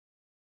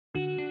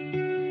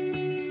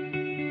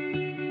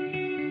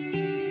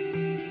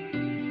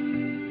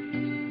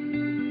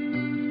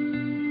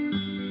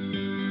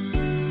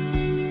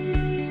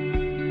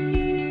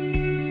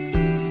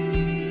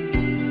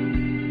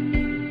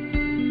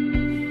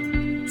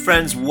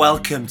Friends,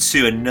 welcome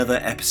to another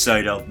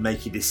episode of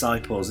Making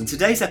Disciples. And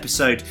today's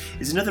episode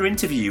is another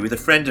interview with a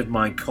friend of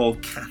mine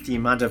called Kathy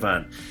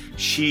Madhavan.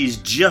 She's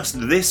just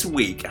this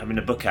week having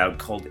a book out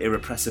called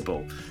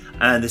Irrepressible.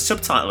 And the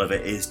subtitle of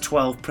it is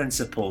 12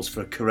 Principles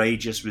for a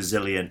Courageous,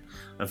 Resilient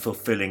and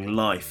Fulfilling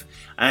Life.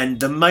 And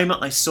the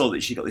moment I saw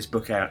that she got this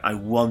book out, I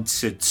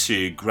wanted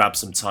to grab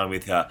some time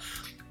with her.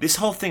 This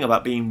whole thing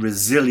about being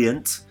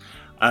resilient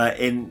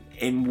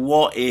in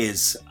what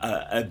is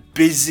a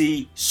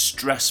busy,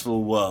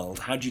 stressful world.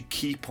 How do you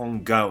keep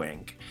on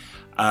going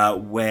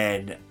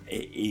when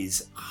it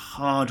is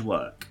hard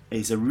work?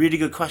 Is a really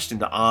good question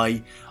that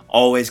I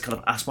always kind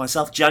of ask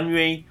myself.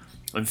 January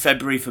and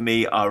February for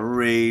me are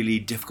really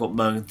difficult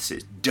months.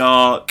 It's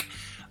dark,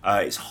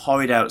 it's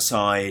horrid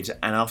outside,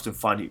 and I often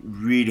find it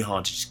really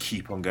hard to just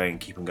keep on going.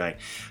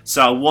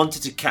 So I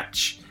wanted to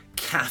catch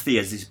Kathy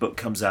as this book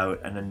comes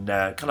out and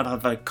then kind of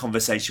have a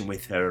conversation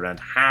with her around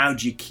how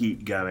do you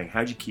keep going,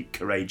 how do you keep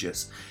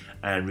courageous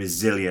and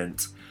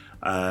resilient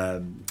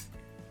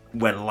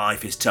when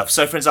life is tough.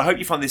 So friends, I hope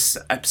you find this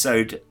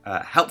episode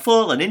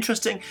helpful and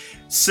interesting.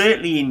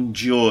 Certainly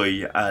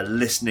enjoy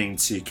listening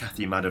to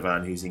Kathy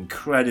Madhavan, who's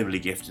incredibly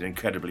gifted,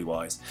 incredibly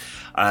wise.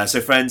 So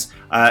friends,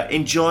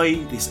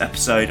 enjoy this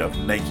episode of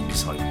Making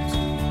Disciples.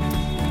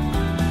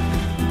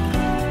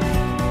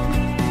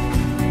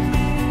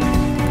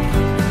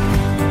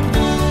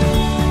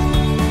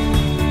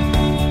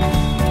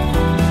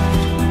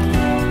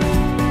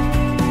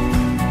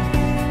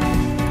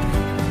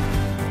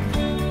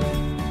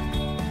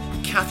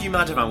 Kathy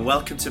Madhavan,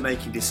 welcome to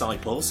Making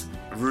Disciples.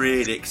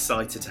 Really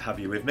excited to have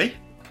you with me.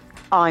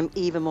 I'm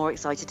even more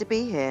excited to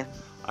be here.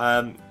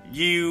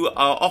 You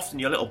are often,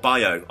 your little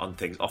bio on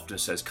things often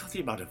says,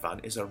 Kathy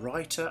Madhavan is a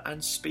writer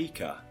and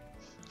speaker.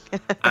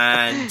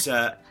 And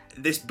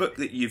this book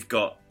that you've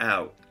got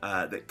out,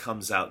 that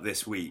comes out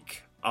this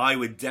week, I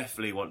would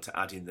definitely want to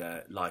add in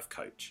the life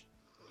coach.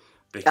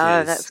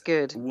 Because that's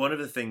good. One of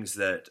the things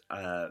that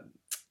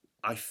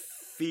I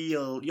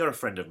feel, you're a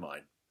friend of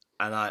mine,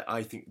 and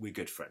I think we're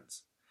good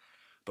friends.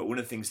 But one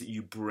of the things that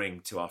you bring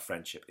to our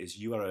friendship is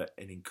you are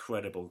an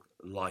incredible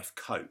life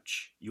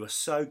coach. You are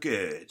so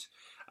good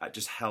at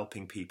just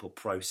helping people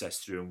process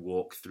through and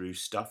walk through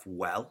stuff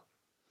well.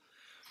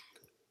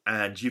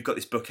 And you've got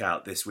this book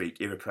out this week,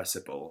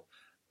 Irrepressible,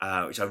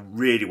 which I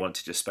really want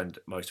to just spend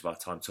most of our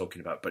time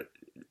talking about. But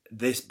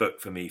this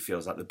book for me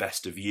feels like the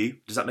best of you.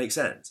 Does that make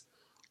sense?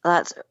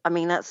 That's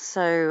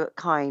so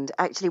kind.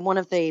 Actually, one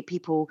of the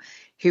people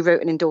who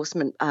wrote an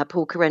endorsement,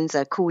 Paul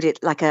Carenza, called it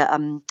like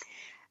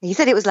he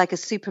said it was like a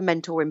super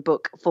mentor in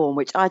book form,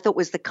 which I thought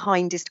was the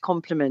kindest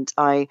compliment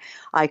I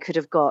could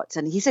have got.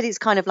 And he said it's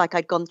kind of like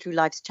I'd gone through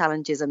life's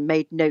challenges and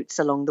made notes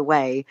along the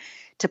way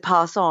to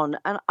pass on.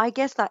 And I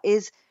guess that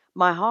is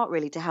my heart,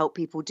 really, to help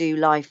people do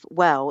life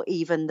well,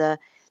 even the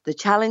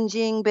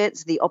challenging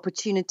bits, the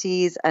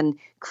opportunities, and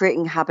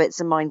creating habits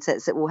and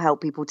mindsets that will help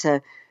people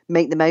to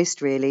make the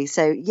most, really.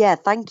 So yeah,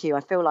 thank you. I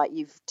feel like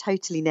you've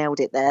totally nailed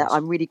it there.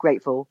 I'm really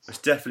grateful. It's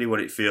definitely what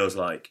it feels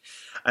like.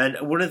 And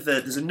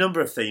there's a number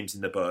of themes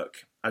in the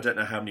book. I don't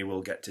know how many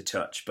we'll get to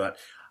touch, but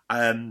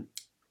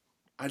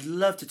I'd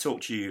love to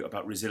talk to you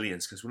about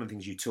resilience, because one of the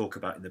things you talk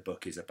about in the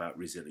book is about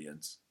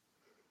resilience.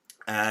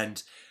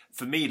 And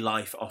for me,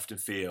 life often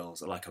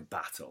feels like a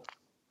battle.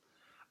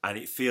 And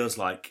it feels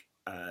like,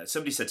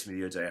 somebody said to me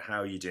the other day,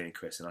 how are you doing,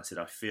 Chris? And I said,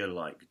 I feel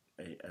like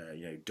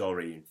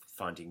Dory in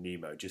Finding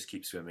Nemo, just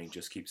keep swimming,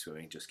 just keep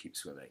swimming, just keep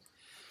swimming.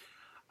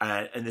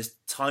 And there's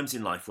times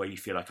in life where you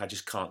feel like I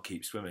just can't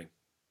keep swimming.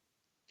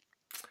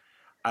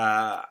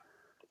 One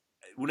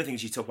of the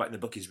things you talk about in the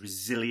book is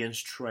resilience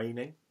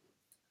training.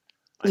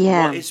 And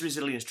Yeah. What is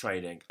resilience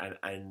training?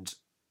 And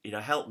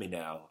help me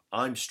now.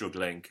 I'm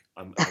struggling.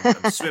 I'm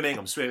swimming.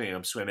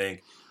 I'm swimming.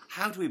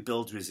 How do we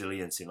build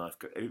resilience in life?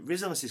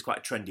 Resilience is quite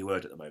a trendy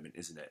word at the moment,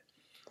 isn't it?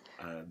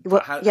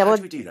 How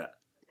do we do that?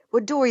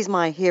 Well, Dory's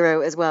my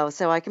hero as well,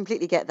 so I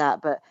completely get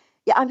that. But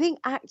yeah, I think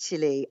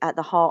actually at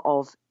the heart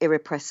of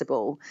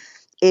Irrepressible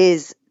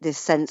is this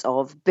sense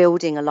of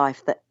building a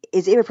life that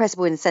is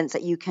irrepressible in the sense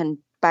that you can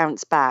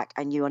bounce back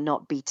and you are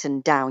not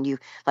beaten down. You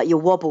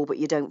wobble, but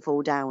you don't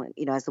fall down,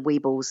 as the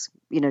Weebles,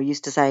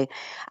 used to say.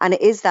 And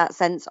it is that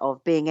sense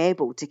of being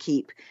able to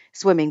keep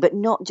swimming, but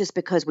not just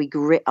because we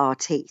grit our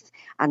teeth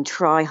and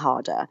try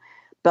harder,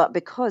 but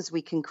because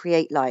we can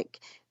create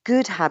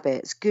good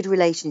habits, good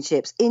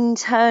relationships,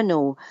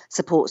 internal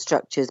support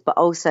structures, but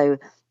also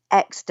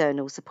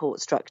external support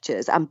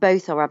structures. And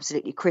both are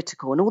absolutely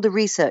critical. And all the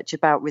research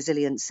about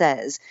resilience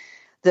says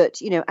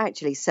that,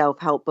 actually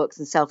self-help books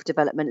and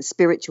self-development and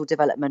spiritual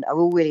development are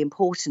all really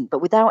important.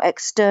 But without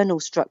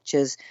external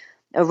structures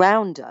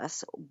around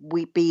us,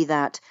 be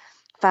that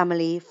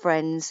family,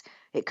 friends,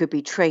 it could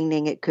be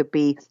training, it could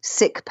be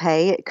sick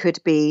pay, it could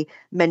be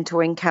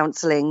mentoring,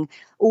 counselling,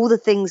 all the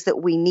things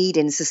that we need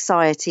in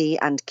society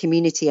and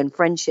community and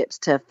friendships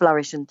to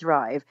flourish and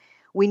thrive.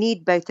 We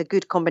need both a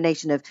good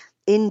combination of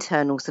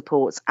internal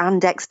supports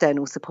and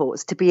external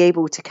supports to be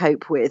able to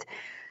cope with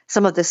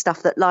some of the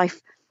stuff that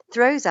life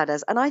throws at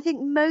us. And I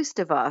think most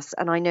of us,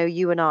 and I know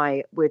you and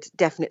I would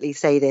definitely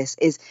say this,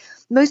 is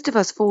most of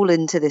us fall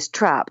into this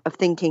trap of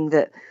thinking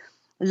that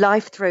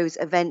life throws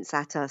events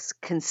at us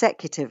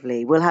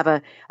consecutively. We'll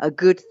have a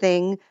good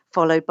thing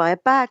followed by a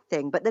bad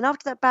thing. But then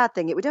after that bad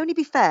thing, it would only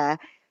be fair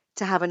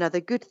to have another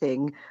good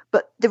thing.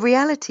 But the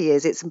reality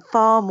is it's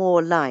far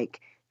more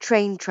like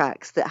train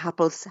tracks that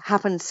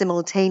happen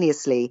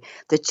simultaneously,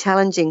 the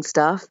challenging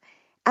stuff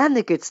and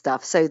the good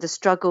stuff. So the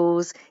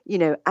struggles,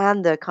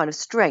 and the kind of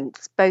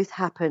strengths both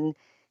happen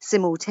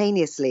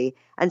simultaneously.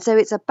 And so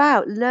it's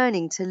about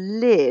learning to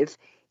live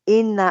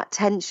in that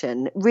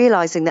tension,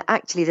 realizing that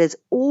actually there's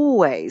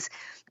always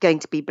going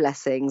to be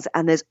blessings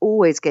and there's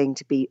always going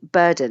to be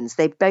burdens.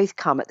 They both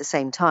come at the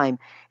same time.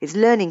 It's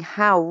learning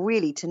how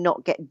really to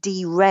not get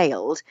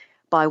derailed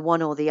by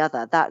one or the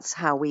other. That's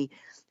how we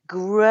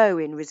grow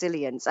in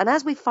resilience. And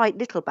as we fight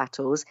little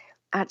battles,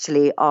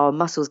 actually our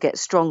muscles get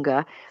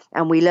stronger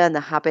and we learn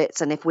the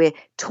habits. And if we're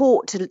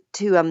taught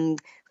to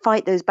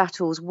fight those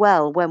battles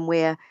well, when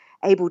we're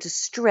able to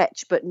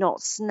stretch but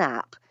not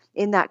snap,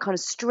 in that kind of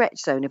stretch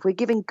zone, if we're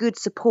giving good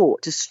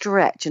support to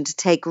stretch and to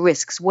take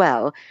risks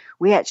well,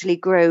 we actually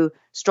grow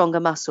stronger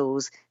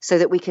muscles so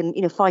that we can,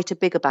 fight a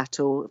bigger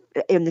battle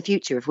in the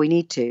future if we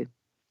need to.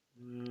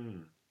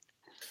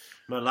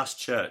 My last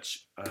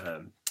church,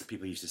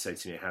 people used to say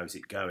to me, how's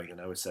it going? And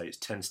I would say it's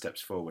 10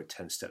 steps forward,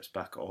 10 steps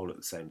back, all at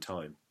the same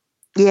time.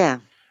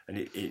 Yeah. And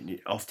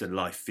it often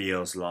life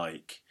feels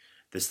like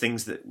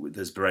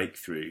there's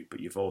breakthrough, but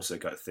you've also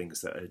got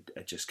things that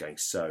are just going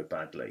so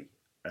badly.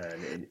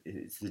 And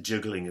it's the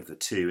juggling of the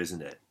two,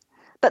 isn't it?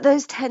 But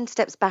those 10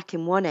 steps back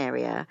in one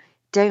area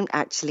don't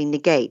actually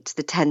negate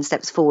the 10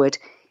 steps forward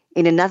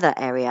in another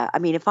area. I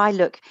mean, if I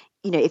look,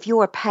 if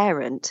you're a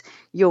parent,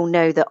 you'll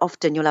know that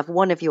often you'll have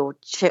one of your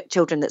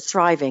children that's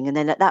thriving, and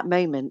then at that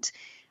moment,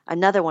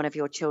 another one of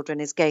your children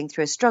is going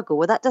through a struggle.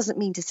 Well, that doesn't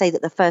mean to say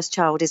that the first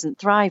child isn't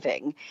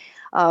thriving.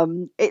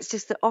 It's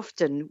just that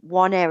often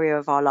one area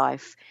of our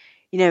life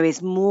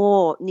needs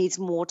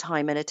more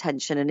time and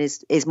attention and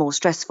is more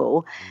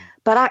stressful.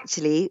 But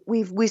actually,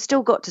 we've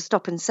still got to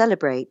stop and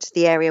celebrate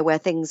the area where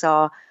things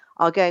are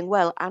going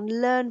well and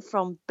learn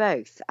from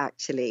both.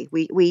 Actually,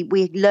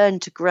 we learn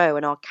to grow,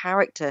 and our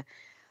character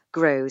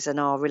grows, and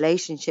our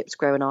relationships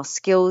grow, and our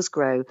skills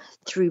grow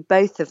through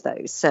both of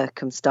those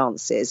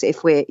circumstances.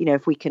 If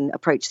we can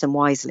approach them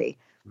wisely.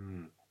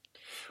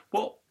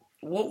 What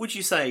would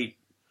you say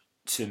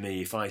to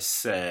me if I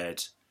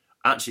said,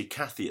 actually,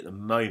 Kathy, at the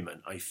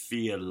moment, I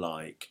feel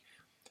like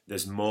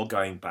there's more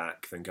going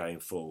back than going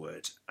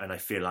forward. And I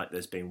feel like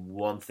there's been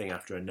one thing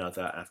after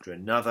another, after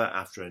another,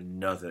 after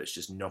another. It's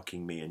just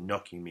knocking me and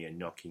knocking me and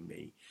knocking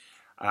me.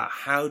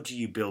 How do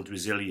you build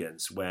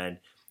resilience when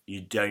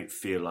you don't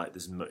feel like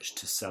there's much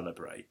to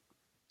celebrate?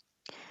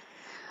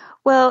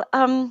 Well,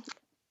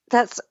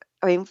 first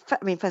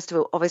of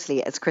all,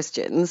 obviously, as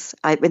Christians,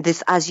 as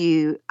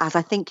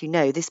I think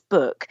this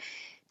book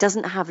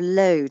doesn't have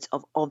loads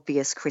of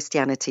obvious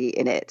Christianity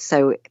in it.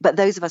 But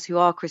those of us who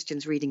are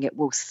Christians reading it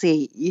will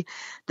see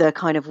the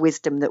kind of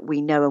wisdom that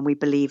we know and we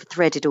believe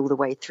threaded all the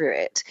way through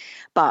it.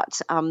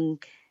 But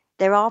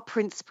there are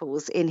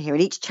principles in here,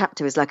 and each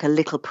chapter is like a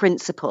little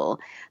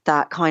principle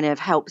that kind of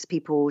helps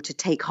people to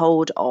take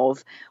hold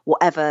of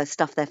whatever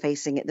stuff they're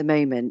facing at the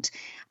moment.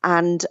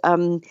 And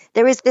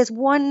there's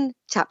one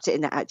chapter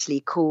in there actually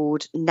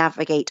called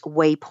Navigate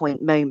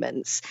Waypoint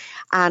Moments.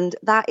 And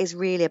that is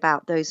really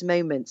about those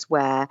moments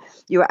where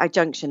you're at a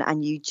junction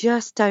and you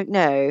just don't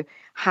know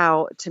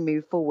how to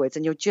move forwards,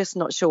 and you're just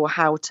not sure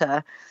how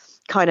to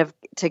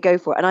go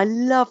for it. And I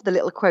love the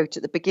little quote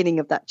at the beginning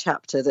of that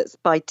chapter that's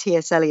by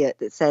T.S. Eliot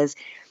that says,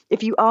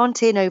 "If you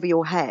aren't in over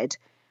your head,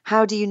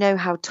 how do you know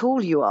how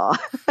tall you are?"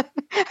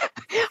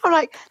 I'm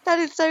like, that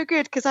is so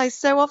good, because I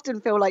so often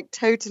feel like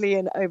totally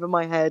in over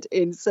my head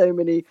in so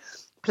many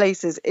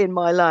places in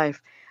my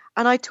life.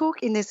 And I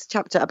talk in this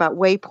chapter about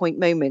waypoint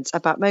moments,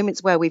 about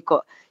moments where we've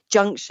got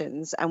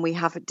junctions and we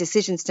have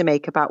decisions to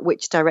make about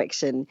which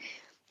direction.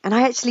 And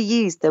I actually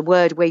use the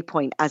word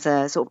waypoint as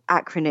a sort of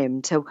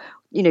acronym to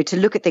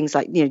look at things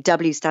like,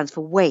 W stands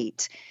for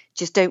wait.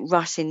 Just don't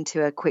rush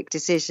into a quick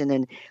decision.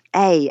 And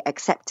A,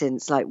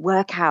 acceptance, like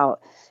work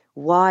out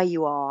why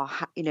you are,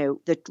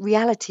 the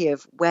reality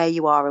of where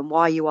you are and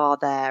why you are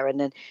there. And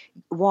then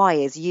Y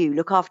is you,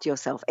 look after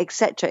yourself,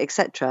 etc.,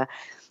 etc.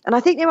 And I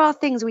think there are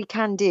things we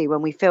can do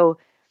when we feel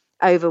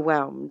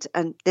overwhelmed.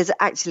 And there's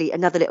actually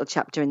another little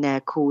chapter in there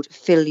called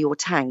Fill Your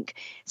Tank.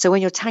 So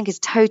when your tank is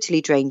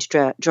totally drained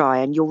dry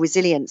and your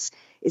resilience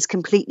is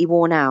completely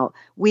worn out,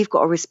 we've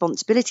got a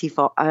responsibility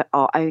for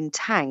our own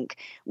tank,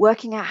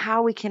 working out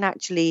how we can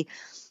actually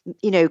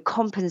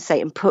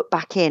compensate and put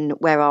back in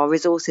where our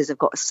resources have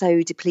got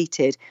so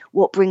depleted.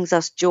 What brings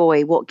us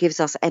joy? What gives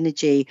us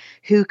energy?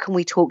 Who can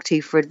we talk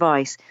to for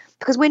advice?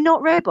 Because we're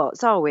not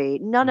robots, are we?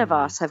 None of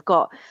us have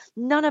got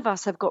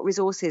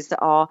resources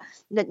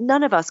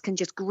none of us can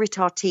just grit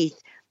our teeth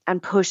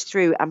and push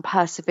through and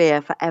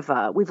persevere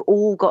forever. We've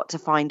all got to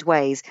find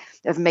ways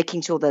of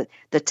making sure that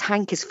the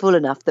tank is full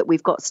enough that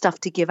we've got stuff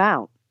to give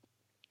out.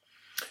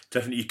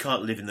 Definitely, you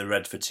can't live in the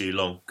red for too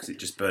long because it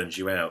just burns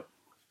you out.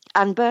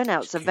 And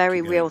burnout's a very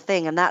Keep going. real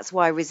thing, and that's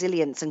why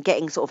resilience and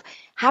getting sort of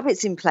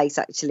habits in place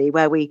actually,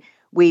 where we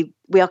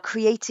are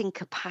creating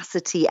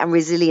capacity and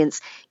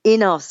resilience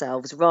in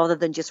ourselves rather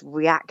than just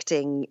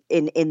reacting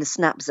in the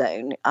snap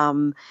zone.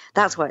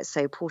 That's why it's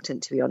so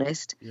important, to be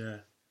honest. Yeah.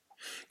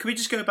 Can we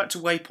just go back to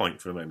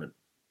Waypoint for a moment?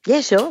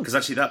 Yeah, sure. Because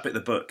actually, that bit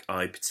of the book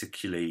I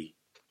particularly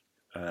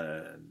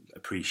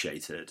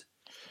appreciated.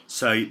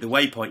 So the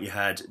Waypoint you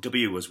had,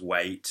 W was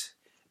wait,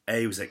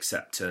 A was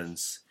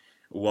acceptance,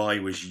 Y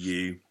was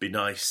you, be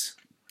nice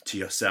to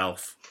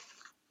yourself.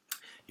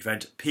 You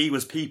found P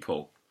was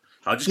people.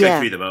 I'll just go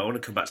through them. I want to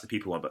come back to the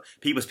people one, but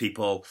P was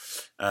people.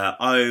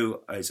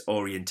 O is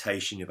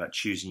orientation, about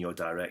choosing your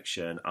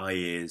direction. I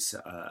is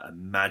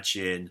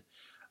imagine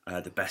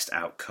the best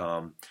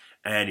outcome.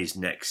 N is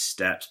next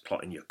steps,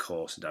 plotting your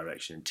course and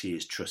direction. And T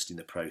is trusting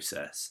the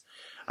process.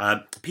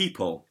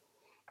 People.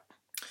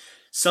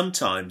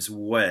 Sometimes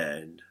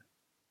when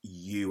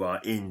you are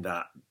in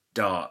that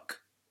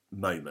dark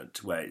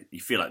moment where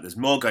you feel like there's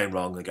more going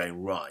wrong than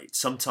going right,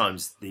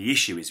 sometimes the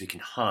issue is we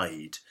can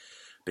hide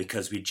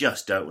because we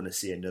just don't want to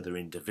see another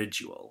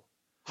individual.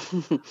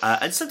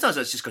 And sometimes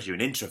that's just because you're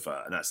an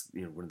introvert, and that's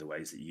one of the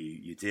ways that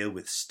you deal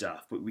with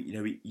stuff. But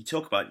you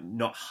talk about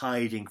not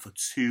hiding for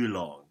too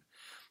long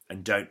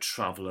and don't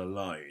travel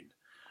alone,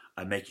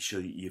 and making sure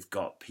that you've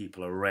got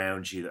people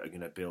around you that are going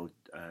to build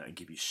and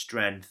give you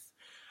strength.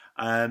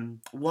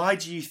 Why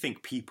do you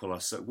think people are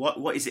so?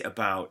 What is it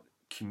about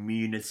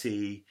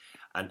community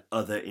and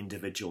other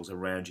individuals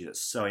around you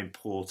that's so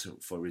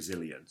important for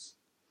resilience?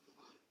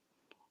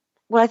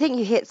 Well, I think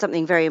you hit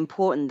something very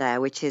important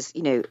there, which is,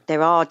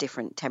 there are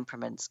different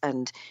temperaments,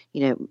 and,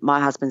 my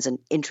husband's an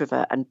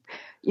introvert and,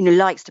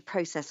 likes to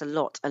process a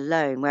lot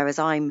alone, whereas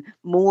I'm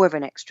more of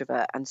an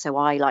extrovert. And so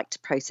I like to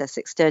process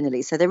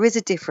externally. So there is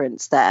a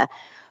difference there.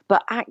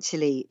 But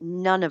actually,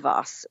 none of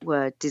us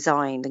were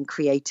designed and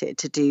created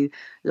to do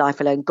life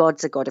alone.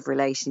 God's a God of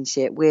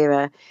relationship. We're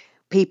a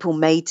people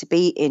made to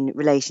be in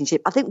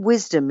relationship. I think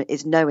wisdom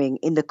is knowing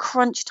in the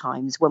crunch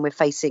times when we're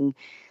facing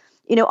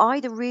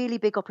either really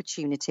big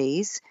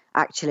opportunities,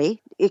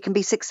 actually, it can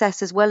be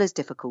success as well as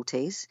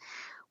difficulties.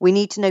 We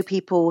need to know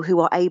people who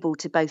are able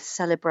to both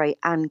celebrate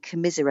and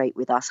commiserate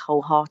with us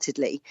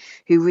wholeheartedly,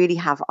 who really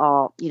have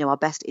our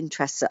best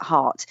interests at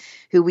heart,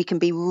 who we can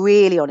be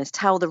really honest,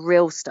 tell the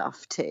real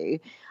stuff to,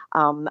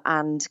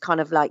 and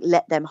kind of like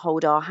let them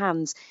hold our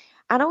hands.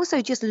 And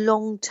also just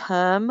long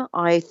term,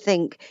 I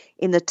think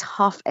in the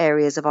tough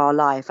areas of our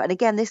life. And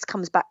again, this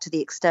comes back to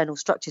the external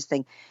structures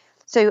thing.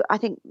 So I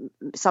think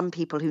some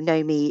people who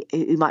know me,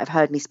 who might have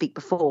heard me speak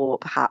before,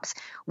 perhaps,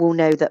 will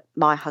know that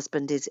my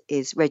husband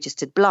is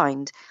registered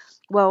blind.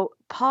 Well,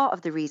 part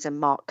of the reason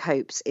Mark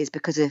copes is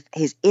because of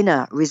his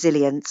inner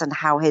resilience and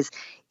how his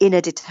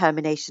inner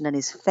determination and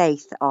his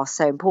faith are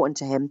so important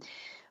to him.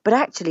 But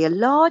actually, a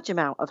large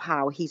amount of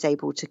how he's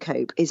able to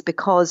cope is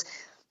because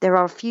there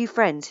are a few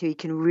friends who he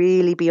can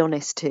really be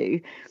honest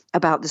to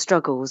about the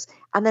struggles,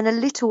 and then a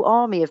little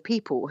army of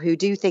people who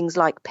do things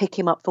like pick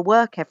him up for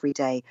work every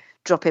day,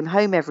 drop him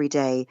home every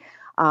day,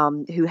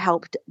 who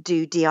helped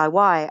do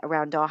DIY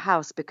around our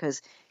house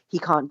because he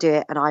can't do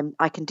it, and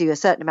I can do a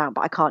certain amount,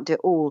 but I can't do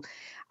it all.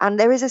 And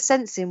there is a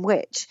sense in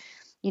which,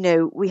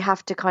 we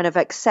have to kind of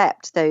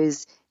accept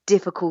those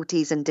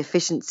difficulties and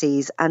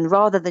deficiencies, and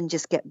rather than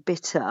just get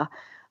bitter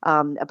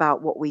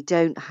about what we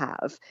don't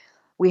have,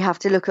 we have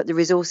to look at the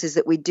resources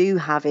that we do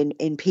have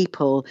in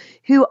people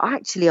who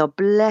actually are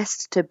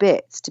blessed to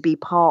bits to be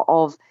part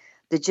of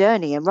the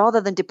journey. And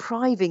rather than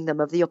depriving them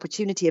of the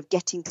opportunity of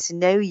getting to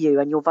know you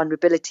and your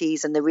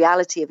vulnerabilities and the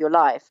reality of your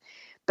life,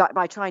 but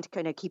by trying to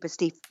kind of keep a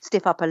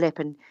stiff upper lip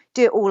and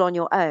do it all on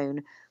your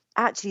own,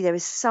 actually there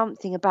is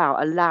something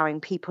about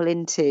allowing people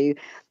into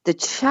the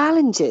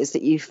challenges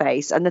that you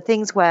face and the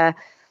things where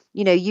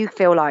you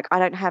feel like I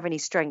don't have any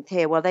strength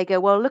here. Well, they go,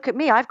 well, look at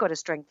me. I've got a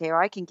strength here.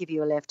 I can give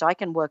you a lift. I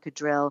can work a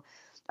drill.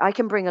 I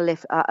can bring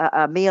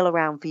a meal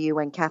around for you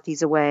when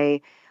Kathy's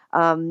away.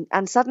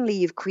 And suddenly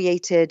you've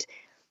created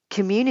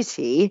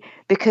community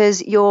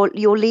because you're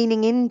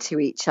leaning into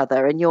each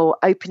other and you're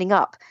opening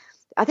up.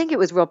 I think it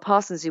was Rob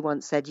Parsons who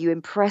once said, you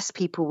impress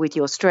people with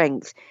your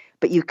strength,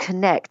 but you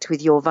connect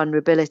with your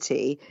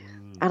vulnerability.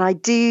 And I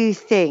do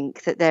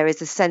think that there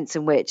is a sense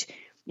in which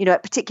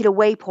at particular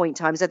waypoint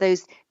times are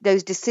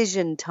those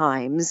decision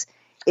times.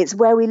 It's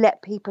where we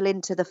let people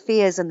into the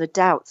fears and the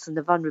doubts and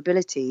the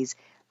vulnerabilities.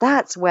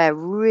 That's where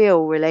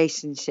real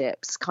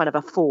relationships kind of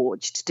are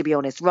forged, to be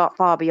honest,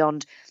 far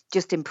beyond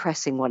just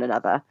impressing one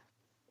another.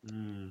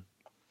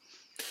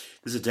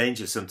 There's a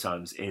danger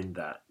sometimes in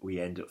that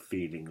we end up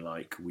feeling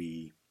like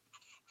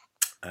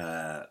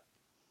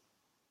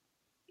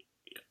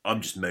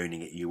I'm just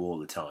moaning at you all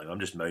the time. I'm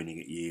just moaning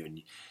at you, and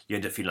you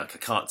end up feeling like I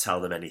can't tell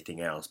them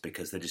anything else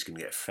because they're just going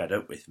to get fed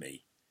up with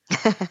me.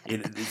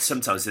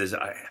 Sometimes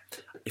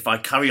if I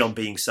carry on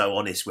being so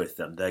honest with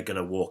them, they're going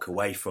to walk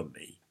away from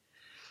me.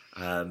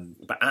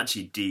 But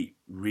actually, deep,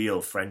 real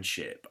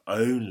friendship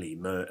only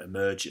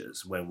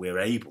emerges when we're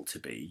able to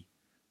be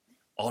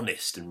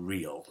honest and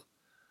real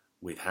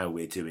with how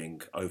we're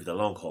doing over the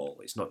long haul.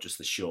 It's not just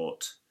the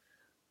short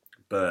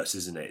burst,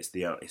 isn't it?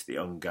 It's the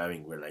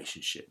ongoing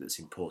relationship that's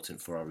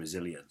important for our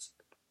resilience.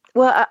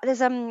 Well,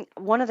 there's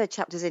one of the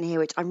chapters in here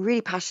which I'm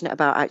really passionate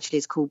about. Actually,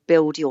 is called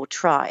 "Build Your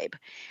Tribe,"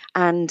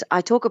 and I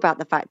talk about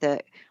the fact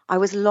that I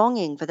was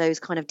longing for those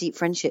kind of deep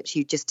friendships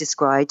you just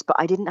described, but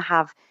I didn't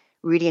have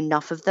really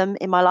enough of them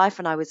in my life,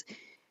 and I was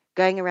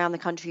going around the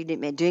country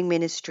doing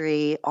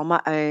ministry on my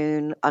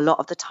own a lot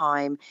of the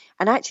time,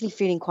 and actually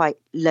feeling quite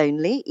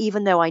lonely,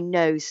 even though I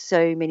know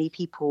so many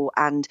people,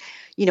 and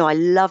I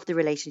love the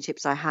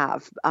relationships I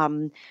have,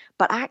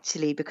 but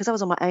actually, because I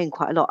was on my own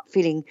quite a lot,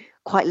 feeling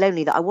quite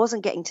lonely, that I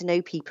wasn't getting to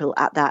know people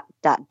at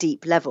that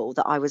deep level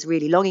that I was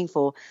really longing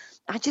for.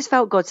 I just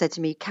felt God said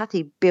to me,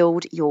 Kathy,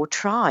 build your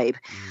tribe.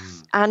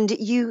 And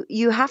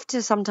you have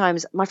to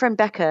sometimes, my friend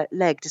Becca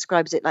Legg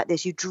describes it like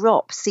this: you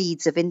drop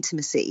seeds of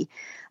intimacy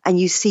and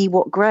you see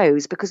what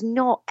grows, because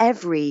not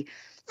every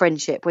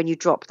friendship, when you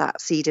drop that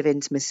seed of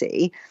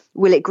intimacy,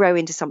 will it grow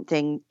into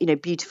something,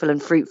 beautiful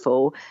and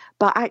fruitful.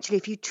 But actually,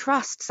 if you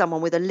trust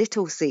someone with a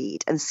little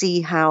seed and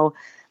see how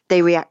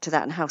they react to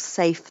that and how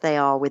safe they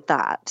are with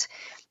that,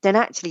 then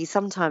actually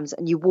sometimes,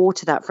 and you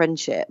water that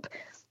friendship,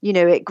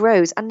 it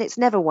grows, and it's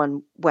never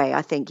one way.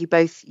 I think you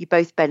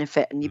both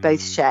benefit and you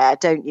both share,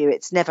 don't you?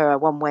 It's never a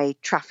one-way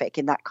traffic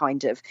in that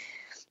kind of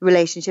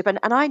relationship. And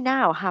I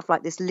now have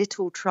like this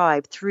little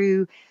tribe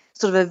through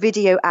sort of a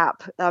video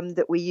app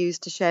that we use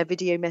to share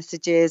video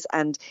messages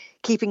and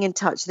keeping in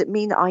touch, that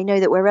mean that I know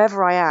that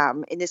wherever I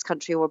am in this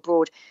country or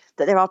abroad,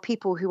 that there are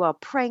people who are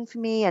praying for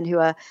me and who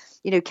are,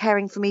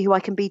 caring for me, who I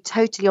can be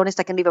totally honest.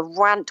 I can leave a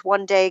rant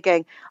one day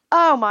going,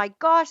 oh my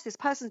gosh, this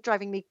person's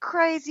driving me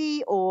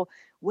crazy, or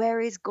where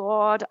is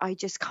God? I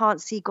just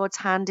can't see God's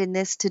hand in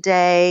this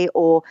today,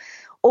 or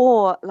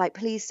like,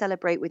 please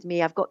celebrate with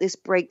me. I've got this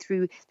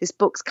breakthrough. This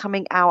book's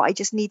coming out. I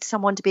just need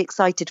someone to be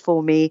excited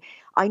for me.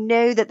 I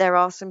know that there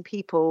are some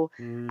people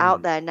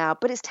out there now,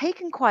 but it's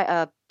taken quite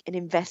an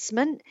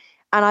investment.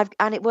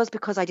 And it was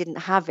because I didn't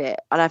have it.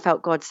 And I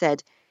felt God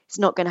said, it's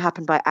not going to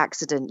happen by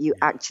accident. You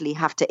actually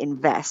have to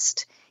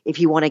invest if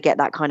you want to get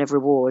that kind of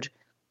reward.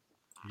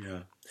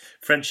 Yeah.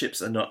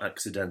 Friendships are not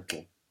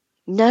accidental.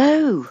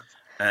 No.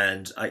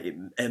 And it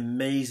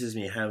amazes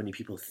me how many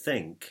people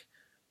think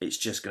it's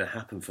just going to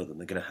happen for them.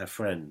 They're going to have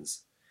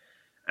friends.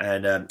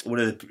 And one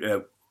of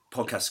the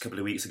podcasts a couple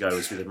of weeks ago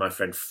was with my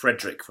friend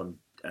Frederick from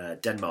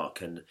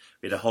Denmark, and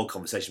we had a whole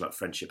conversation about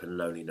friendship and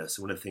loneliness.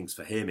 And one of the things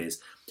for him is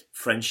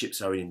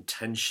friendships are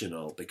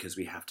intentional, because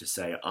we have to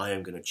say, I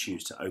am going to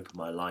choose to open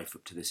my life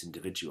up to this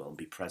individual and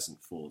be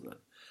present for them.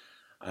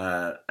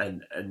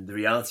 And the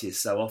reality is,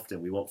 so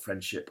often we want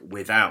friendship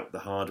without the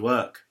hard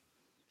work.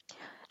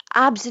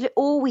 Absolutely.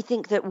 Or we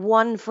think that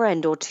one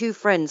friend or two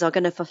friends are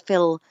going to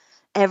fulfill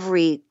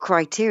every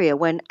criteria,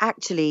 when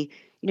actually,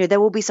 there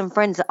will be some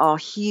friends that are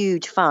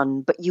huge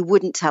fun, but you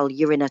wouldn't tell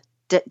your inner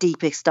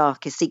deepest,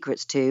 darkest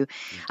secrets to.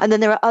 And then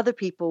there are other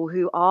people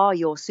who are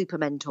your super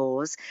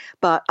mentors,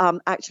 but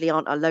actually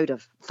aren't a load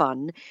of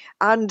fun.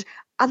 And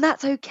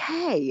that's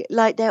okay.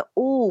 Like, they're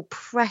all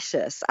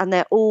precious and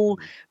they're all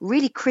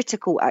really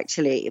critical,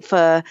 actually.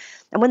 And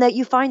when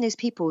you find those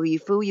people who you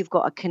feel you've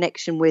got a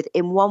connection with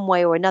in one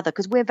way or another,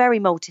 because we're very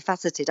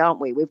multifaceted, aren't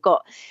we? We've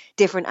got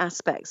different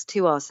aspects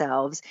to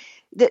ourselves.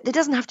 There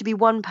doesn't have to be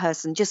one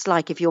person. Just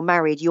like if you're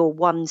married, your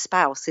one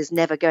spouse is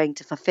never going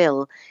to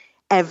fulfill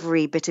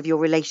every bit of your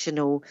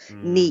relational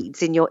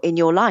needs in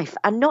your life.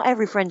 And not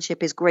every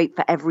friendship is great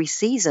for every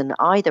season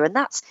either. And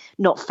that's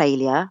not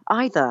failure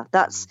either.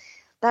 That's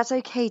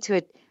okay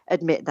to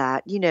admit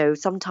that.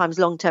 Sometimes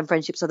long-term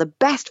friendships are the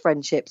best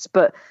friendships,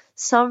 but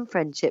some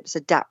friendships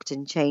adapt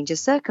and change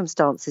as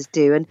circumstances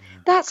do, and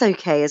that's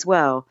okay as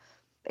well.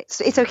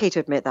 It's okay to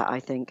admit that, I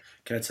think.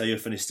 Can I tell you a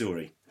funny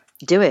story?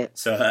 Do it.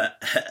 So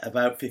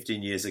about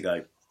 15 years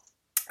ago,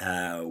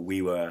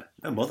 we were,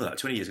 no more than that,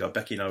 20 years ago,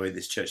 Becky and I were in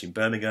this church in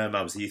Birmingham.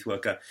 I was a youth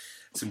worker,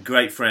 some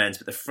great friends,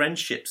 but the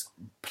friendships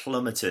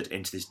plummeted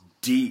into this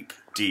deep,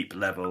 deep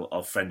level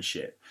of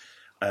friendship.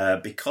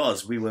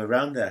 Because we were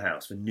around their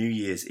house for New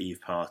Year's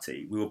Eve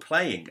party. We were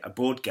playing a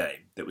board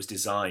game that was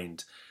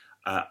designed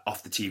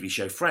off the TV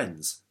show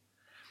Friends.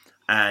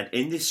 And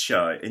in this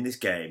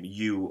game,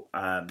 you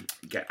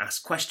get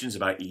asked questions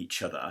about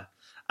each other,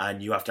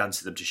 and you have to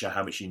answer them to show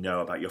how much you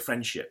know about your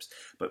friendships.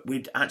 But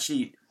we'd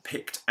actually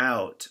picked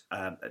out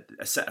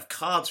a set of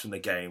cards from the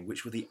game,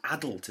 which were the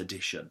adult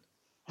edition.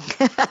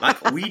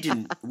 Like, we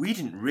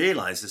didn't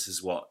realise this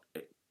is what...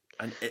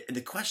 And the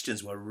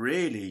questions were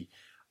really...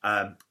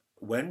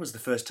 when was the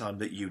first time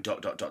that you ...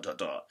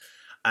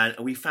 And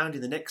we found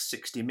in the next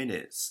 60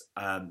 minutes,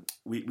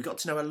 we got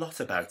to know a lot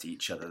about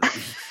each other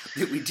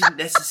that we didn't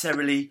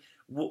necessarily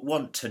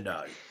want to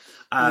know.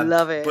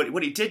 Love it. But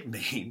what it did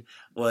mean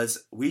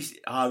was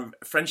our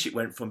friendship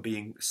went from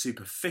being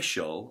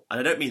superficial,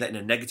 and I don't mean that in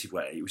a negative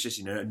way, it was just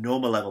a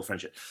normal level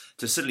friendship,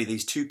 to suddenly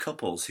these two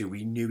couples who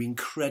we knew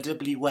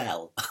incredibly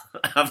well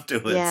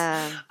afterwards.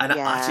 Yeah, and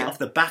yeah. actually off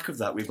the back of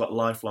that, we've got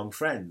lifelong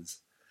friends.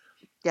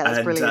 Yeah, that's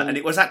And brilliant.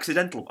 it was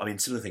accidental. I mean,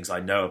 some of the things I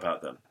know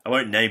about them, I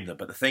won't name them,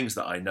 but the things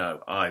that I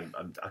know, I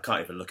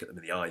can't even look at them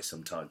in the eyes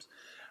sometimes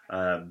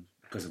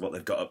because of what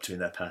they've got up to in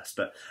their past.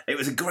 But it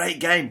was a great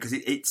game because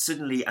it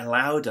suddenly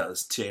allowed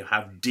us to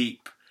have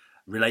deep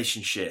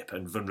relationship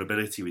and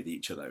vulnerability with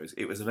each other.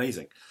 It was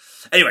amazing.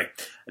 Anyway,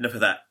 enough of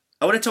that.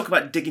 I want to talk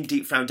about digging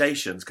deep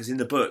foundations because in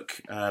the book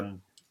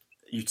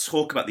you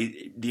talk about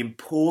the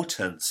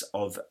importance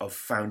of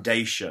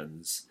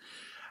foundations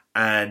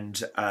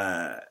and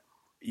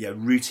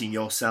rooting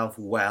yourself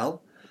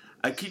well.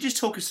 Can you just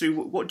talk us through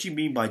what do you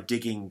mean by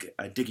digging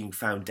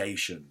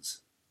foundations?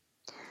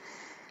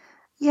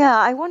 Yeah,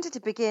 I wanted to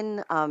begin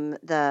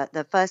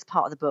the first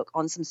part of the book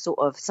on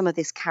some of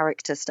this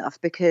character stuff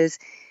because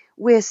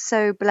we're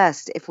so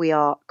blessed if we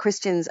are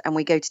Christians and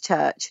we go to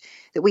church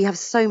that we have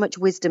so much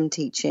wisdom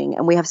teaching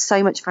and we have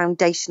so much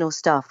foundational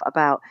stuff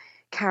about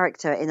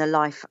character in the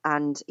life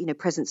and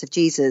presence of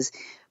Jesus.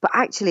 But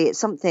actually, it's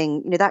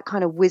something that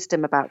kind of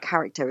wisdom about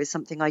character is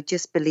something I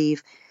just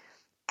believe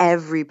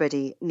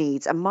everybody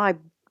needs. And my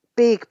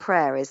big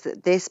prayer is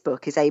that this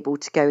book is able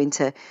to go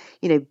into,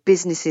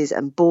 businesses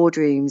and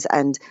boardrooms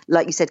and,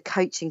 like you said,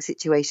 coaching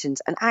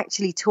situations and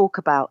actually talk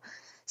about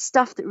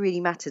stuff that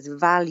really matters,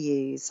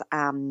 values,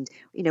 and,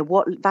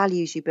 what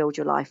values you build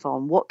your life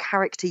on, what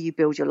character you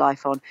build your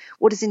life on,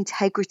 what does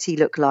integrity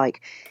look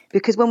like?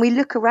 Because when we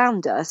look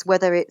around us,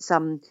 whether it's,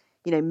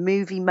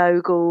 movie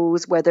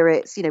moguls, whether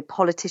it's,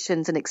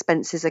 politicians and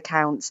expenses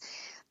accounts,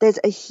 there's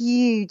a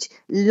huge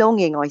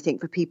longing, I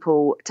think, for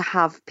people to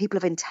have people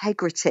of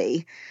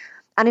integrity.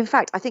 And in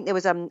fact, I think there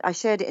was I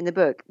shared it in the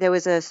book. There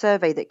was a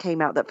survey that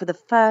came out that for the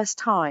first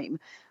time,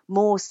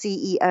 more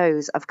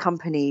CEOs of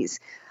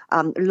companies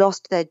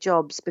lost their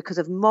jobs because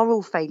of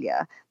moral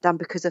failure than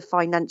because of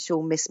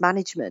financial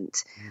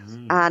mismanagement.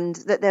 And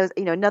that there was,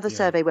 another Yeah.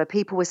 survey where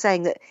people were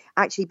saying that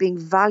actually being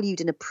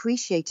valued and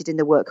appreciated in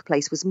the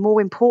workplace was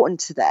more important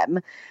to them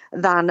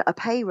than a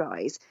pay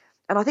rise.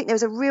 And I think there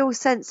was a real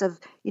sense of,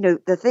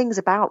 the things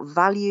about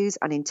values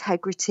and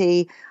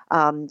integrity,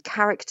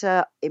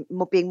 character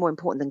being more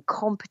important than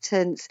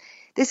competence.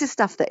 This is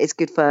stuff that is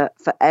good for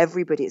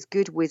everybody. It's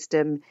good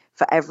wisdom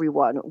for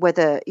everyone,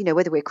 whether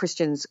we're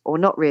Christians or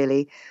not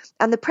really.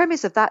 And the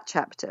premise of that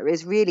chapter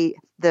is really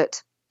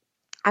that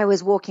I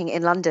was walking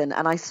in London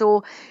and I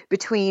saw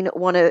between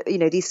one of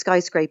these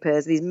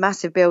skyscrapers, these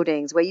massive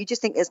buildings where you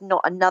just think there's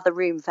not another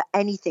room for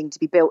anything to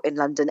be built in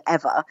London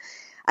ever.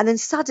 And then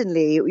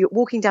suddenly you're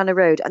walking down a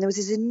road and there was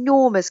this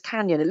enormous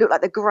canyon. It looked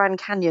like the Grand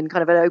Canyon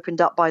kind of had opened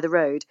up by the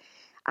road.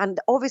 And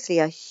obviously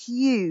a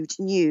huge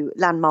new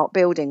landmark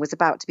building was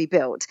about to be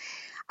built.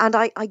 And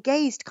I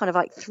gazed kind of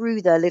like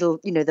through the little,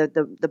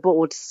 the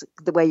boards,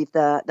 the way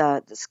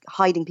the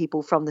hiding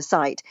people from the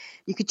site.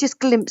 You could just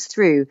glimpse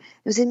through. There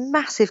was a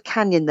massive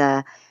canyon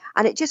there.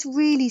 And it just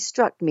really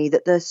struck me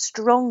that the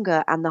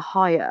stronger and the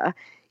higher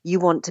you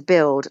want to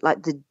build,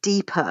 like the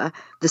deeper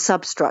the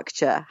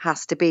substructure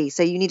has to be.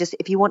 So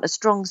if you want a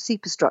strong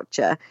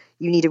superstructure,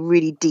 you need a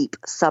really deep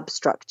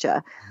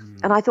substructure.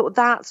 And I thought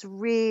that's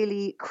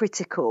really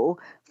critical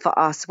for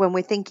us when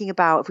we're thinking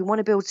about if we want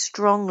to build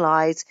strong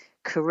lives,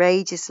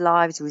 courageous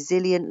lives,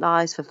 resilient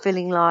lives,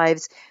 fulfilling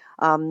lives,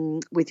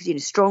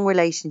 with strong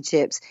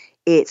relationships.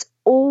 It's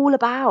all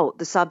about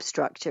the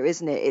substructure,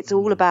 isn't it? It's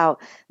all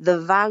about the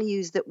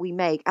values that we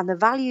make and the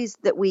value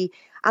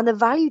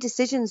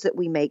decisions that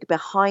we make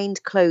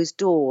behind closed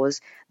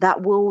doors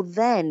that will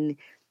then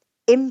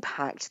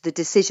impact the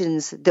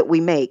decisions that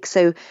we make.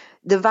 So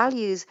the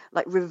values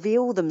like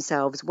reveal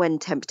themselves when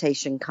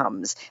temptation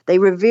comes. They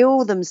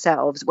reveal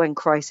themselves when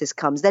crisis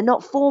comes. They're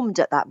not formed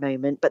at that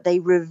moment, but they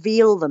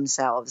reveal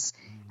themselves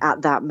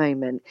at that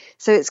moment.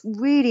 So it's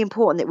really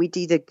important that we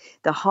do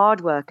the hard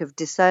work of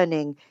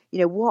discerning,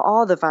 what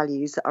are the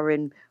values that are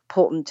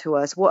important to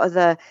us? What are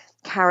the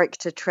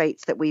character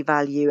traits that we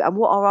value? And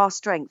what are our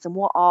strengths? And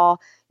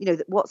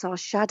what's our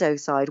shadow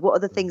side? What are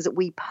the things that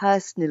we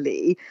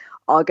personally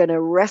are going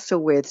to wrestle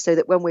with so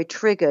that when we're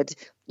triggered,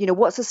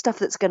 what's the stuff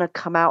that's going to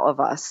come out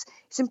of us?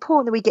 It's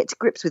important that we get to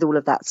grips with all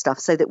of that stuff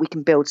so that we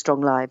can build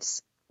strong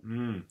lives.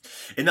 In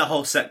that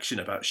whole section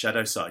about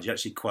shadow side, you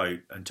actually quote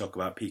and talk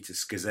about Peter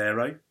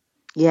Scazzero.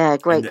 Yeah,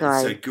 great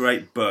guy. It's a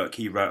great book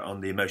he wrote on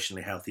the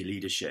emotionally healthy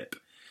leadership.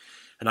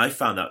 And I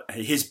found that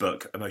his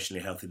book,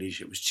 Emotionally Healthy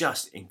Leadership, was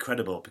just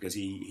incredible because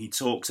he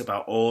talks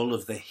about all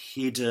of the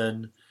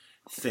hidden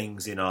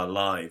things in our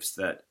lives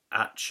that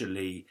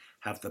actually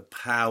have the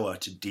power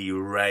to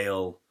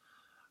derail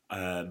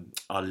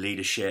our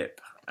leadership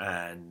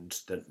and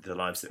the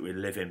lives that we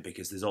live in,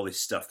 because there's all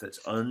this stuff that's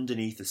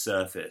underneath the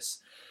surface.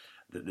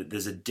 That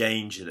there's a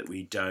danger that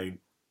we don't,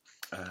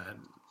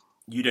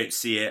 you don't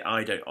see it,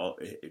 I don't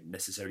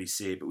necessarily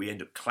see it, but we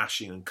end up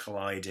clashing and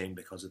colliding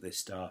because of this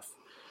stuff.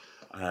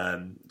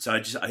 So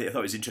I thought it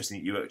was interesting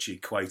that you were actually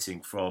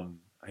quoting from.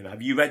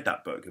 Have you read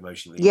that book,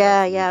 Emotionally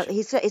Healthy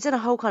Leadership? He's done a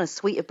whole kind of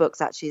suite of books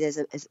actually.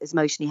 There's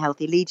Emotionally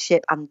Healthy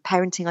Leadership and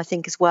Parenting, I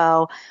think, as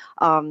well.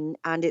 And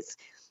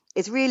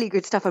it's really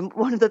good stuff. And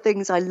one of the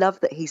things I love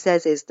that he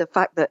says is the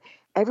fact that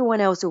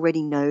everyone else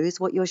already knows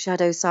what your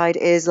shadow side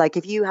is. Like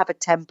if you have a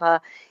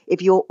temper,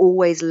 if you're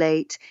always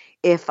late,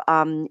 if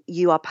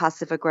you are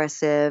passive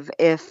aggressive,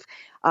 if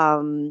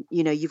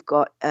you've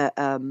got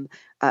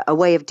a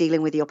way of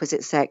dealing with the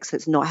opposite sex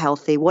that's not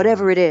healthy,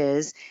 whatever it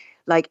is,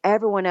 like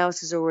everyone else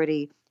has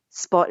already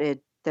spotted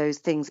those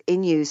things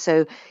in you.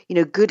 So,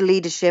 good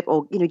leadership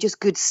or, just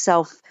good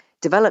self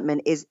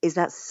development is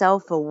that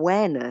self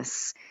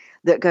awareness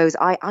that goes,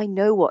 I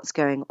know what's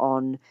going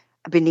on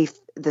beneath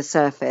the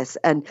surface.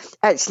 And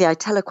actually, I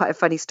tell quite a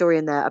funny story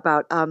in there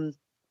about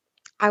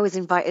I was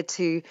invited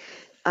to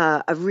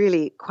a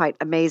really quite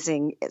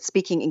amazing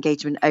speaking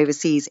engagement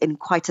overseas in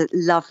quite a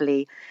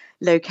lovely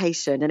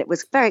location. And it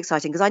was very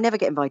exciting because I never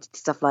get invited to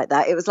stuff like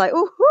that. It was like,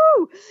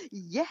 oh,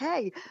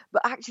 yay.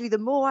 But actually, the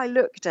more I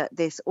looked at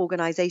this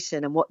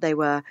organization and what they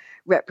were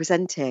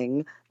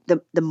representing,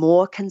 the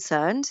more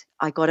concerned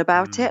I got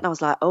about it. And I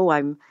was like,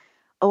 I'm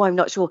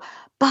not sure.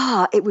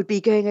 But it would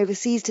be going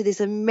overseas to this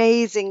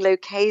amazing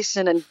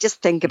location, and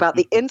just think about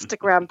the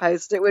Instagram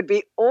post. It would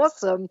be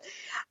awesome.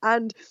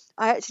 And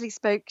I actually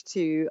spoke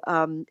to,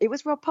 it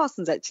was Rob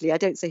Parsons, actually. I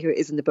don't say who it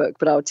is in the book,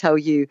 but I'll tell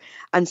you,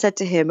 and said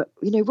to him,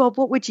 Rob,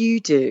 what would you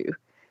do?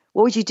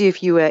 What would you do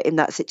if you were in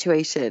that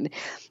situation?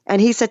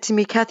 And he said to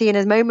me, Kathy, in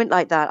a moment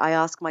like that, I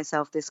ask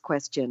myself this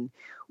question: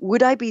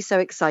 would I be so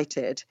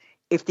excited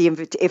if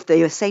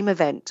the same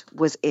event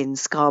was in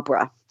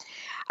Scarborough?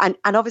 And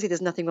obviously,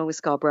 there's nothing wrong with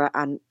Scarborough,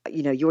 and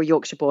you're a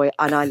Yorkshire boy,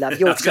 and I love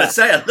Yorkshire. I was going to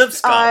say, I love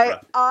Scarborough.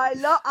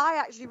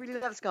 I actually really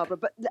love Scarborough,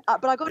 but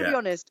I got to be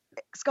honest,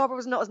 Scarborough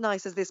was not as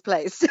nice as this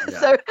place. Yeah.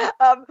 So,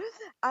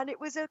 and it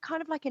was a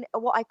kind of like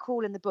what I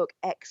call in the book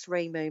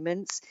X-ray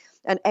moments.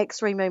 And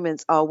X-ray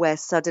moments are where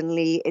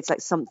suddenly it's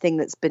like something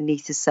that's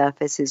beneath the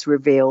surface is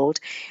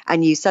revealed,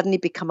 and you suddenly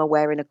become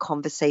aware in a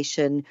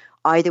conversation,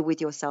 either with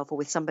yourself or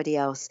with somebody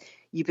else.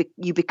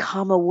 You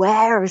become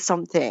aware of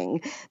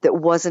something that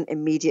wasn't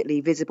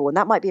immediately visible. And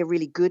that might be a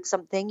really good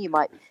something. You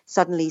might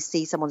suddenly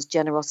see someone's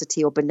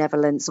generosity or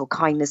benevolence or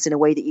kindness in a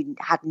way that you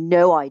had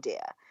no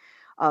idea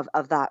of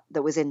that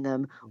was in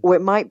them. Or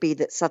it might be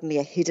that suddenly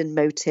a hidden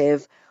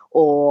motive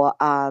or,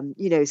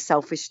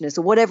 selfishness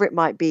or whatever it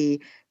might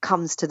be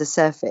comes to the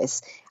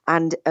surface.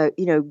 And,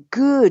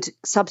 good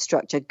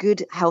substructure,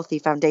 good healthy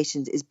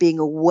foundations is being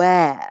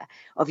aware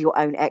of your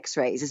own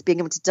X-rays, is being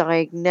able to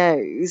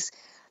diagnose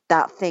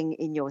that thing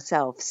in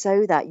yourself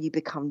so that you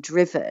become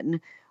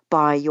driven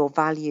by your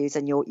values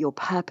and your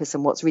purpose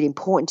and what's really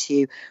important to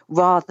you,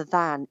 rather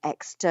than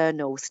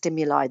external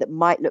stimuli that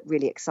might look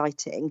really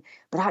exciting,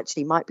 but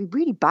actually might be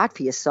really bad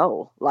for your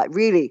soul, like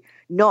really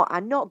not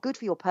good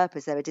for your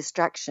purpose. They're a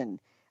distraction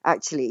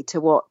actually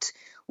to what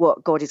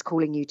God is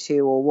calling you to,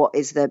 or what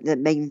is the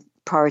main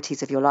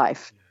priorities of your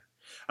life.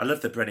 I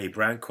love the Brené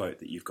Brown quote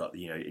that you've got,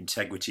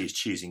 integrity is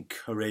choosing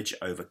courage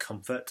over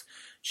comfort,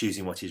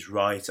 choosing what is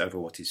right over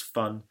what is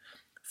fun,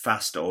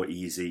 fast or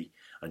easy,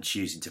 and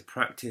choosing to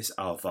practice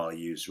our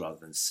values rather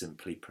than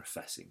simply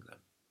professing them.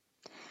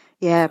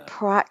 Yeah,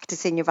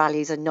 practicing your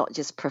values and not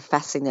just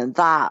professing them.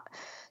 That,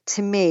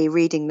 to me,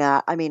 reading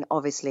that, I mean,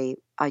 obviously,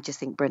 I just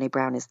think Brené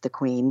Brown is the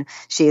queen.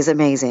 She is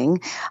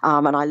amazing,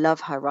 and I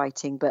love her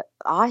writing. But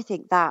I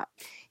think that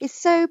is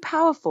so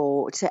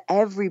powerful to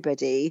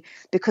everybody,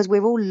 because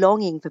we're all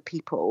longing for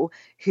people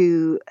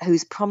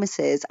whose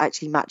promises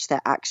actually match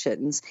their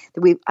actions.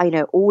 I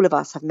know all of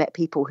us have met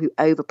people who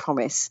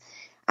overpromise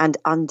and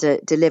under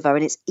deliver,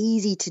 and it's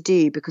easy to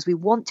do because we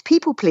want to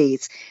people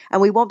please, and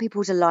we want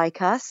people to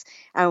like us,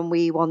 and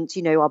we want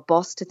our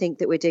boss to think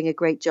that we're doing a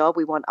great job.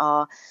 We want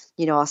our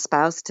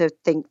spouse to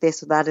think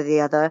this or that or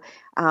the other,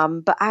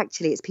 but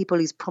actually it's people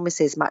whose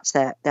promises match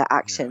their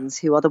actions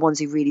who are the ones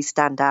who really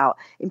stand out.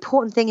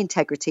 Important thing,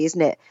 integrity,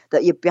 isn't it,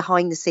 that your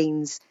behind the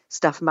scenes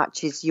stuff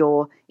matches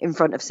your in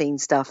front of scene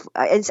stuff,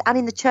 and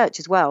in the church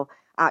as well,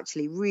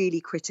 actually really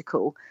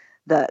critical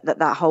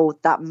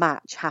that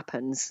match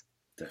happens.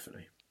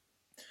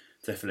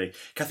 Definitely.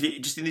 Kathy,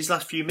 just in these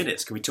last few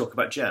minutes, can we talk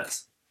about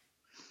jazz?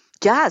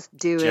 Jazz.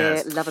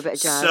 It. Love a bit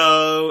of jazz.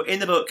 So, in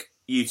the book,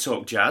 you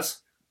talk jazz.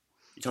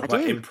 You talk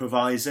about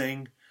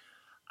improvising.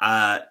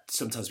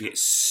 Sometimes we get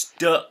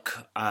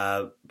stuck,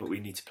 but we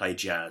need to play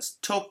jazz.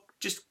 Talk,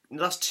 just in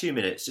the last 2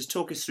 minutes, just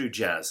talk us through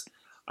jazz.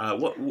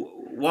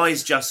 Why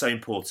is jazz so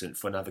important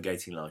for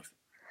navigating life?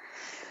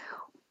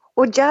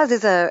 Well, jazz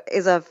is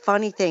a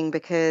funny thing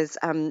because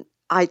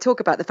I talk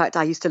about the fact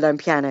I used to learn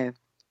piano.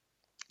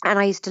 And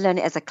I used to learn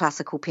it as a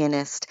classical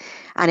pianist,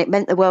 and it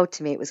meant the world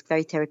to me. It was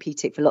very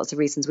therapeutic for lots of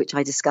reasons, which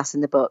I discuss in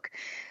the book.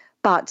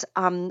 But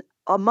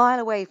a mile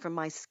away from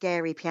my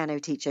scary piano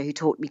teacher who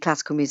taught me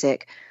classical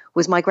music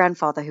was my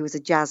grandfather, who was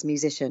a jazz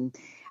musician.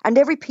 And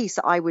every piece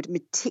that I would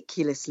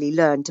meticulously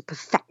learn to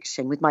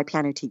perfection with my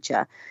piano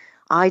teacher,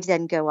 I'd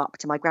then go up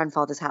to my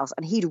grandfather's house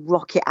and he'd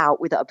rock it out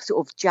with a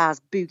sort of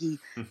jazz boogie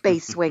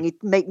bass swing.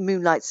 He'd make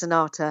Moonlight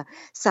Sonata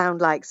sound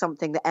like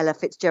something that Ella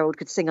Fitzgerald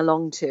could sing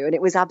along to. And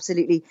it was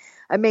absolutely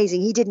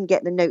amazing. He didn't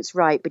get the notes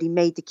right, but he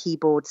made the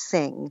keyboard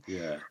sing.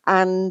 Yeah.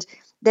 And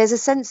there's a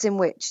sense in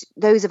which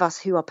those of us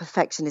who are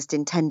perfectionist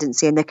in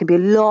tendency, and there can be a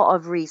lot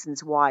of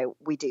reasons why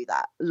we do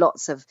that,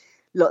 lots of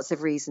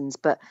reasons,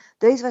 but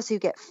those of us who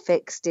get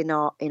fixed in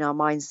our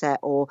mindset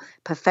or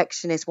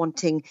perfectionist,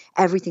 wanting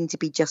everything to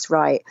be just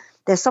right,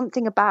 there's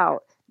something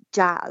about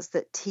jazz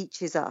that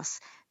teaches us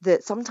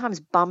that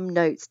sometimes bum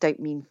notes don't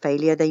mean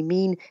failure. They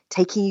mean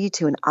taking you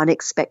to an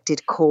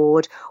unexpected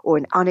chord or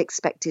an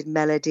unexpected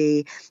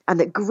melody, and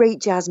that great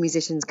jazz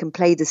musicians can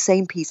play the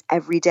same piece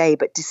every day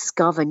but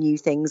discover new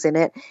things in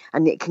it,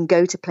 and it can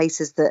go to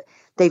places that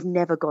they've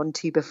never gone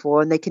to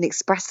before, and they can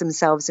express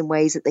themselves in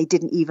ways that they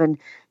didn't even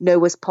know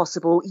was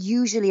possible,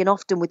 usually and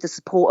often with the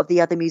support of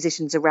the other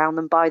musicians around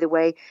them. By the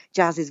way,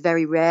 jazz is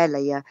very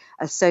rarely a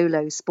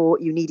solo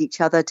sport. You need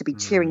each other to be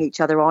cheering each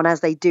other on, as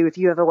they do. If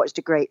you ever watched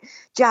a great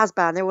jazz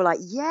band, they were like,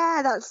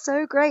 yeah, that's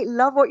so great,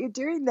 love what you're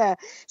doing there.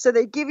 So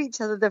they give each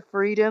other the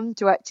freedom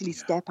to actually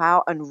step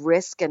out and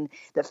risk, and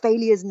that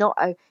failure is not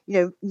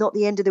not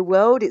the end of the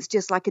world. It's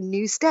just like a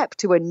new step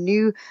to a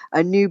new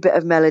bit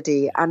of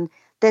melody. And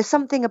there's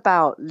something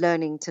about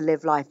learning to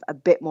live life a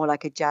bit more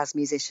like a jazz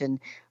musician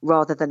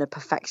rather than a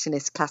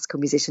perfectionist classical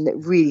musician that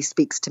really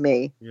speaks to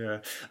me.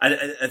 Yeah, and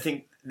I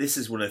think this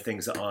is one of the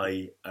things that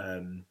I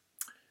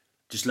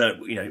just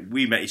learned.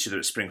 We met each other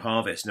at Spring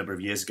Harvest a number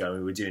of years ago, and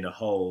we were doing there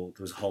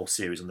was a whole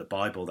series on the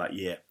Bible that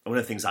year. And one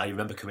of the things I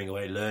remember coming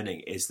away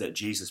learning is that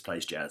Jesus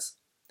plays jazz.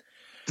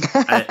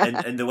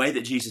 and the way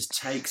that Jesus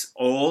takes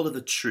all of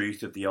the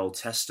truth of the Old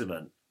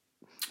Testament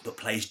but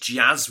plays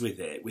jazz with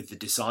it, with the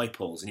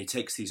disciples, and he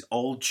takes these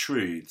old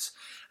truths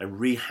and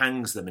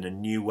rehangs them in a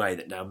new way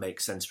that now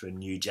makes sense for a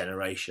new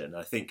generation.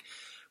 I think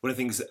one of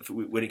the things that,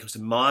 when it comes to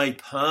my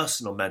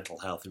personal mental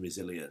health and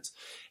resilience,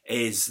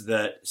 is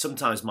that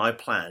sometimes my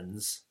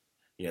plans,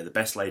 the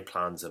best laid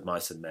plans of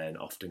mice and men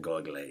often go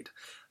ugly.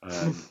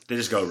 They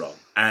just go wrong.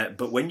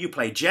 But when you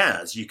play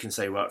jazz, you can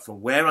say, right,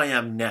 from where I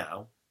am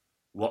now,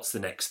 what's the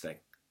next thing?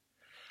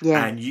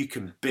 Yeah. And you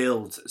can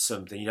build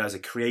something, as a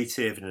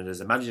creative and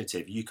as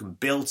imaginative, you can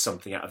build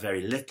something out of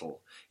very little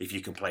if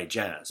you can play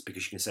jazz,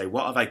 because you can say,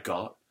 what have I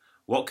got?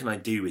 What can I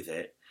do with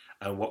it?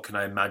 And what can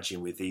I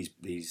imagine with these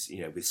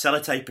with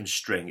sellotape and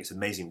string? It's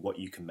amazing what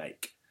you can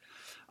make.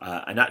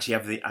 And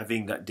actually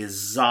having that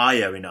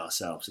desire in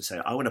ourselves to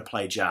say, I want to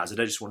play jazz. I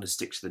don't just want to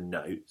stick to the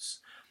notes.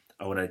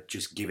 I want to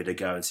just give it a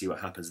go and see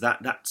what happens.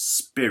 That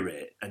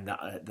spirit and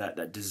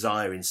that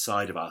desire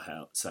inside of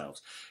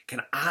ourselves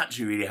can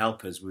actually really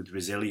help us with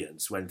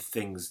resilience when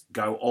things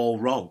go all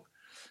wrong.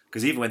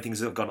 Because even when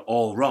things have gone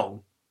all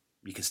wrong,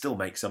 you can still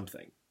make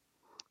something.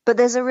 But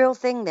there's a real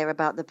thing there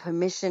about the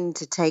permission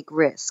to take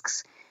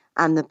risks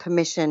and the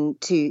permission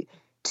to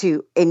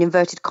in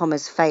inverted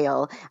commas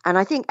fail. And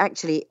I think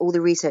actually all the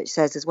research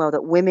says as well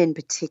that women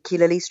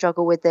particularly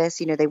struggle with this.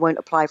 They won't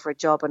apply for a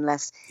job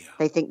unless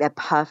they think they're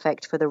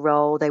perfect for the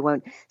role. They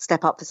won't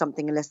step up for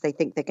something unless they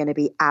think they're going to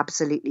be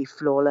absolutely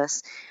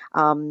flawless.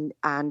 And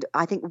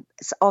I think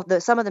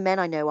some of the men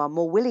I know are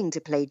more willing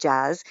to play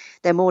jazz.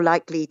 They're more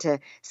likely to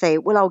say,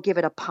 well, I'll give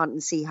it a punt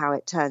and see how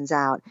it turns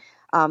out.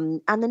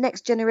 And the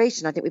next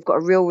generation, I think we've got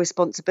a real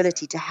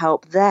responsibility to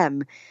help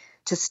them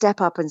to step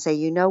up and say,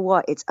 you know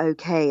what, it's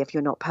okay if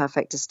you're not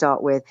perfect to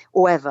start with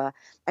or ever.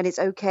 And it's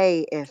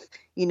okay if,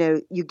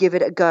 you give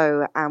it a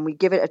go and we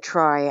give it a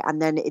try and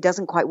then it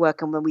doesn't quite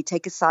work. And when we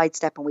take a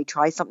sidestep and we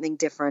try something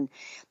different,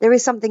 there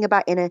is something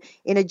about in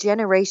a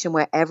generation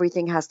where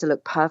everything has to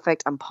look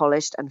perfect and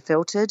polished and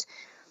filtered,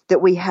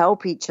 that we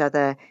help each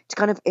other to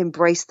kind of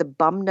embrace the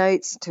bum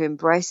notes, to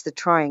embrace the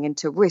trying and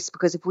to risk.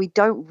 Because if we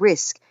don't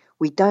risk,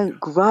 we don't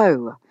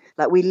grow.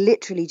 Like we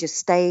literally just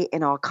stay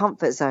in our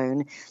comfort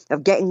zone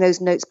of getting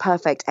those notes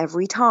perfect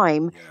every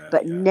time,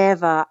 but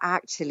never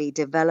actually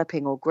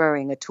developing or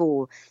growing at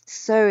all.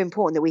 So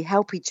important that we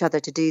help each other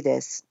to do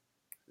this.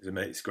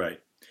 It's great.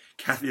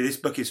 Kathy, this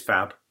book is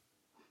fab.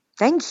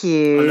 Thank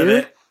you. I love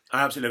it.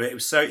 I absolutely love it. It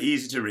was so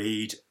easy to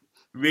read,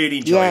 really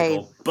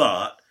enjoyable,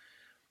 but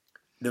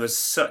there was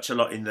such a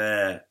lot in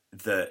there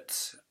that...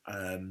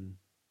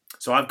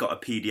 so I've got a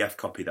PDF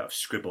copy that I've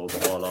scribbled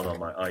all on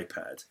my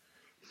iPad.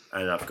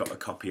 And I've got a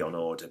copy on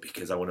order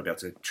because I want to be able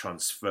to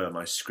transfer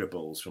my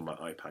scribbles from my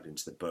iPad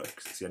into the book.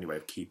 It's the only way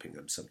of keeping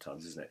them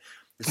sometimes, isn't it?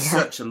 There's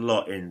such a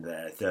lot in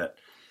there that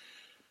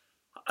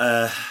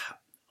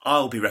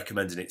I'll be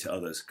recommending it to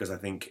others because I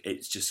think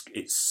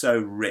it's so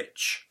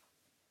rich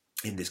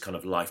in this kind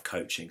of life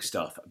coaching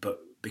stuff. But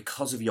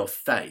because of your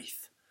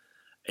faith,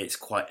 it's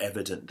quite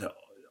evident that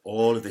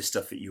all of this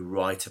stuff that you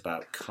write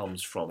about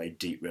comes from a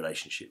deep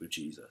relationship with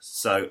Jesus.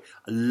 So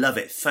I love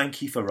it.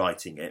 Thank you for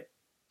writing it.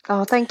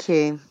 Oh, thank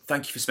you.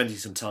 Thank you for spending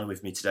some time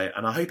with me today.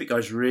 And I hope it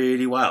goes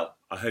really well.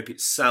 I hope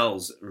it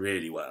sells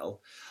really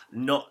well.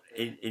 Not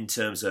in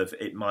terms of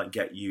it might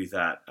get you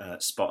that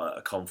spot at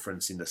a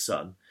conference in the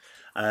sun.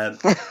 But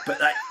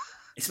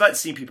it's about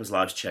seeing people's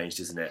lives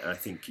changed, isn't it? And I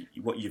think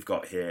what you've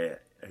got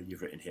here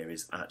you've written here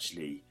is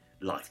actually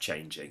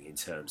life-changing in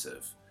terms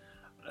of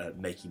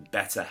making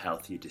better,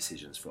 healthier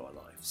decisions for our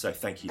life. So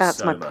thank you so much.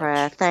 That's my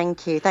prayer.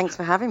 Thank you. Thanks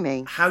for having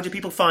me. How do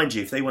people find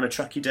you if they want to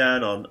track you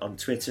down on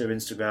Twitter,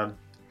 Instagram?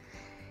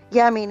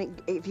 Yeah, I mean,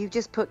 if you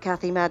just put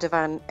Kathy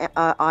Madhavan,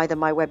 either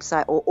my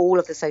website or all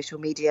of the social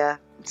media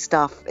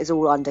stuff is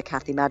all under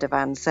Kathy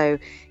Madhavan. So,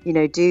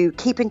 do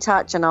keep in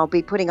touch, and I'll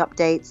be putting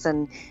updates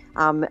and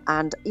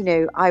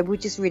I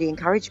would just really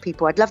encourage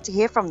people. I'd love to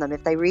hear from them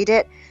if they read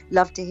it.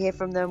 Love to hear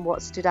from them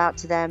what stood out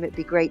to them. It'd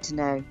be great to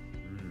know.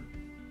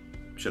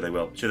 Sure they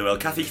will.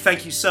 Kathy,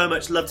 thank you so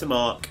much. Love to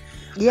Mark.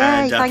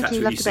 Yeah, thank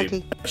you. Love to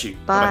Becky.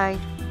 Bye.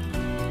 Bye.